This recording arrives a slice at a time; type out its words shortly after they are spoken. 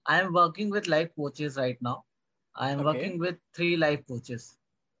I am working with life coaches right now. I am Okay. working with 3 life coaches.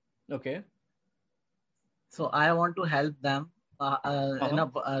 Okay. So I want to help them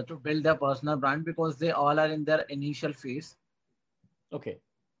Uh-huh. to build their personal brand because they all are in their initial phase. Okay.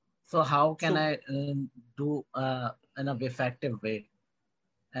 So how can So I do in a effective way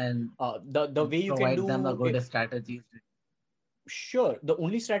and the way you can provide them a do it, good strategies? sure. The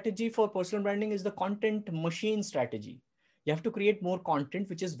only strategy for personal branding is the content machine strategy. You have to create more content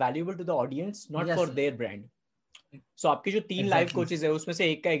which is valuable to the audience, not Yes, for sir. their brand. So आपके जो 3 live Exactly, sir. Coaches है उसमें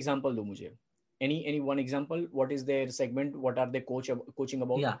से एक का example दो मुझे. Any one example? What is their segment? What are they coaching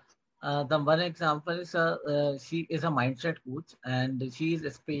about? Yeah. The one example is she is a mindset coach and she is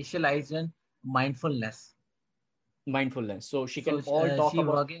specialized in mindfulness. Mindfulness. So she can So all talk she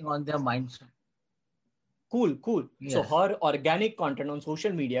about. working on their mindset. Cool, cool. So Yes. her organic content on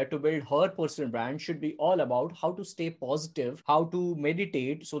social media to build her personal brand should be all about how to stay positive, how to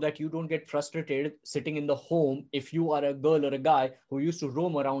meditate so that you don't get frustrated sitting in the home if you are a girl or a guy who used to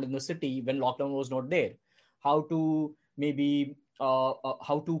roam around in the city when lockdown was not there. How to maybe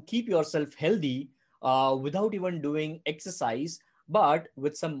how to keep yourself healthy without even doing exercise, but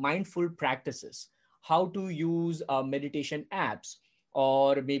with some mindful practices. How to use meditation apps,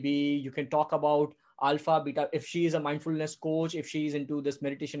 or maybe you can talk about alpha beta. If she is a mindfulness coach, if she is into this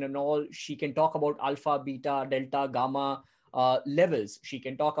meditation and all, she can talk about alpha beta delta gamma levels. She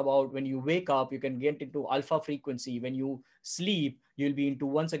can talk about when you wake up you can get into alpha frequency, when you sleep you'll be into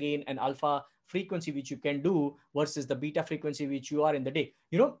once again an alpha frequency which you can do versus the beta frequency which you are in the day.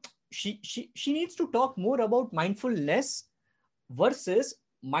 She needs to talk more about mindfulness versus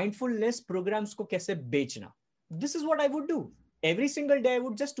mindfulness programs को कैसे बेचना. This is what I would do. Every single day I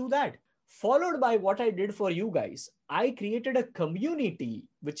would just do that. Followed by what I did for you guys. I created a community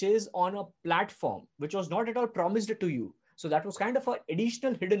which is on a platform which was not at all promised to you. So that was kind of an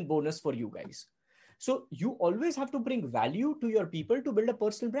additional hidden bonus for you guys. So you always have to bring value to your people to build a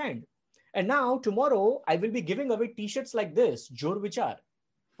personal brand. And now tomorrow I will be giving away t-shirts like this, Jor Vichar.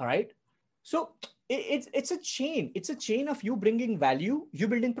 All right. So it's a chain. It's a chain of you bringing value, you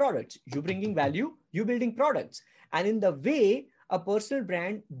building products, you bringing value, you building products. And in the way a personal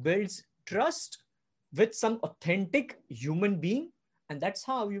brand builds trust with some authentic human being, and that's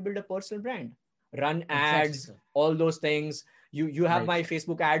how you build a personal brand. Run Exactly, ads, sir. all those things. You have Right, my sir.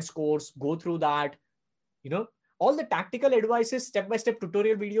 Facebook ads course. Go through that. you know all the tactical advices, step by step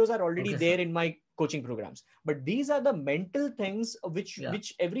tutorial videos are already Okay, there sir. in my coaching programs, but these are the mental things which Yeah.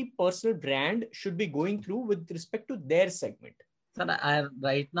 which every personal brand should be going through with respect to their segment. Sir,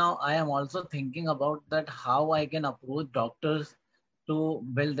 right now I am also thinking about that how I can approach doctors to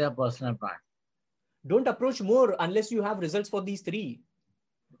build their personal brand. Don't approach more unless you have results for these three.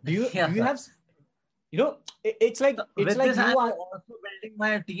 do you do Yes, you sir. have you know it's like So with this, you I'm are. also building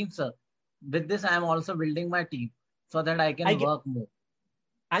my team, sir. With this, I'm also building my team so that I I can get work more.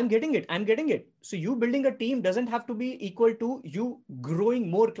 I'm getting it. So you building a team doesn't have to be equal to you growing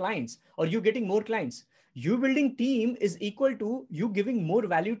more clients or you getting more clients. You building team is equal to you giving more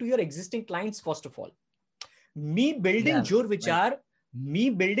value to your existing clients. First of all, me building Yes, Jor right, Vichar, me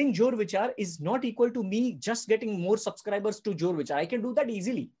building Jor Vichar is not equal to me just getting more subscribers to Jor Vichar. I can do that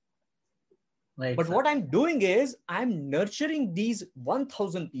easily. right, But sir. what I'm doing is I'm nurturing these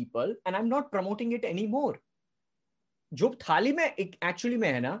 1000 people and I'm not promoting it anymore. जो थाली में actually में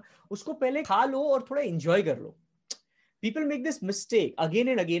है ना, उसको पहले खा लो और थोड़ा एंजॉय कर लो. People make this mistake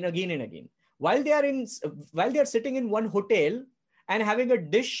again and again, again and again. While they are sitting in one hotel and having a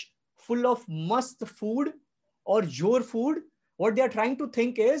dish full of must food or your food, what they are trying to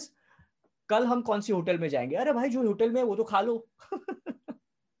think is, कल हम कौन सी hotel में जाएंगे? अरे भाई जो hotel में वो तो खा लो.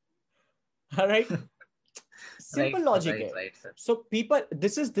 All right. Right, Simple sir. logic Right, hai. right, sir. So people,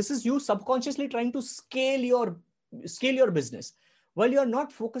 this is you subconsciously trying to scale your business while you're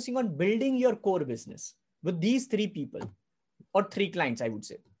not focusing on building your core business with these three people or three clients, I would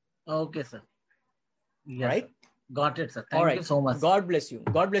say. Okay, sir. All Yes, sir. right. Got it, sir. All Thank you right. so much. God bless you.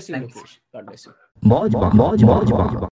 God bless you, Thank you, sir. Lokesh. God bless you. मौज